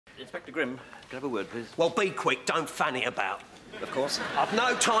Inspector Grimm, can I have a word, please? Well, be quick. Don't fanny about. Of course. I've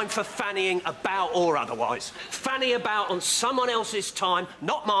no time for fannying about or otherwise. Fanny about on someone else's time,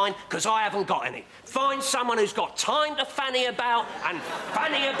 not mine, because I haven't got any. Find someone who's got time to fanny about and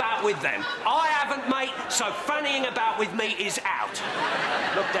fanny about with them. I haven't, mate, so fannying about with me is out.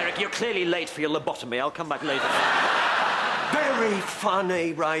 Look, Derek, you're clearly late for your lobotomy. I'll come back later. Very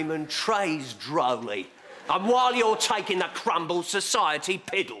funny, Raymond. Trey's drolly. And while you're taking the crumble, society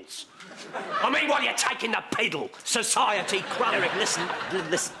piddles. I mean, while you're taking the piddle, society crumble. Derek, listen.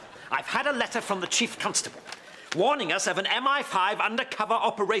 I've had a letter from the Chief Constable warning us of an MI5 undercover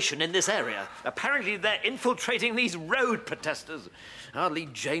operation in this area. Apparently, they're infiltrating these road protesters. Hardly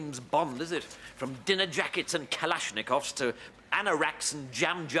James Bond, is it? From dinner jackets and Kalashnikovs to anoraks and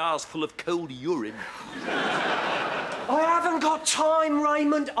jam jars full of cold urine. I haven't got time,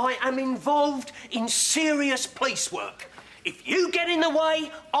 Raymond. I am involved in serious police work. If you get in the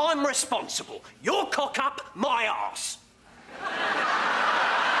way, I'm responsible. Your cock up, my arse.